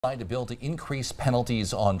A bill to increase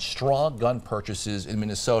penalties on straw gun purchases in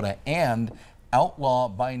Minnesota and outlaw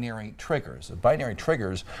binary triggers. Binary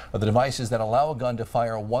triggers are the devices that allow a gun to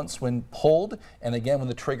fire once when pulled and again when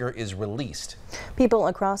the trigger is released. People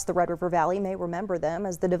across the Red River Valley may remember them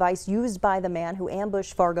as the device used by the man who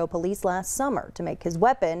ambushed Fargo police last summer to make his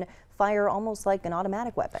weapon fire almost like an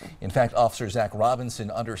automatic weapon. In fact, Officer Zach Robinson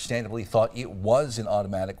understandably thought it was an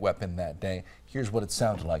automatic weapon that day. Here's what it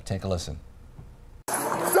sounded like. Take a listen.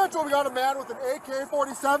 Central, we got a man with an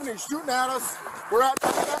AK-47. He's shooting at us. We're at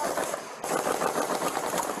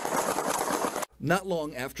Not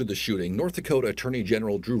long after the shooting, North Dakota Attorney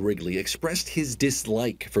General Drew Wrigley expressed his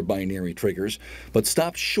dislike for binary triggers, but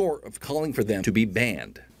stopped short of calling for them to be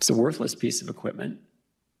banned. It's a worthless piece of equipment.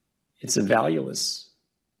 It's a valueless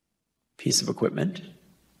piece of equipment,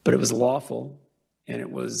 but it was lawful and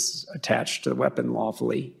it was attached to the weapon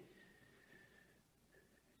lawfully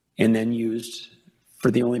and then used for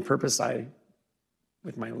the only purpose I,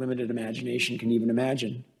 with my limited imagination, can even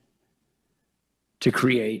imagine, to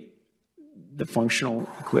create the functional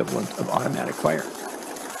equivalent of automatic fire.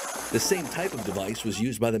 The same type of device was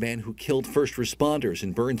used by the man who killed first responders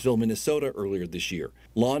in Burnsville, Minnesota earlier this year.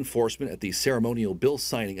 Law enforcement at the ceremonial bill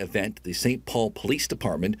signing event at the St. Paul Police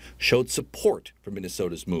Department showed support for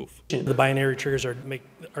Minnesota's move. The binary triggers make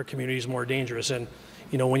our communities more dangerous, and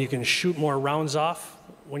you know, when you can shoot more rounds off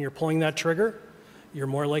when you're pulling that trigger, you're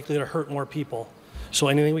more likely to hurt more people. So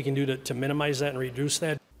anything we can do to minimize that and reduce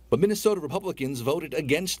that. But Minnesota Republicans voted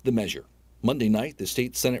against the measure. Monday night, the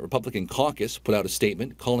state Senate Republican caucus put out a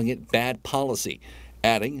statement calling it bad policy,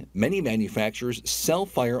 adding many manufacturers sell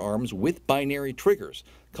firearms with binary triggers,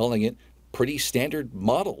 calling it pretty standard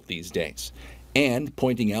model these days, and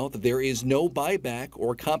pointing out that there is no buyback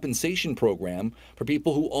or compensation program for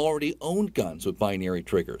people who already own guns with binary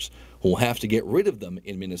triggers, who will have to get rid of them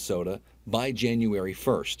in Minnesota by January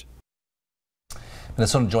 1st.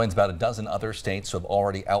 Minnesota joins about a dozen other states who have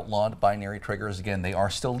already outlawed binary triggers. Again, they are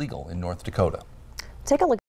still legal in North Dakota. Take a look.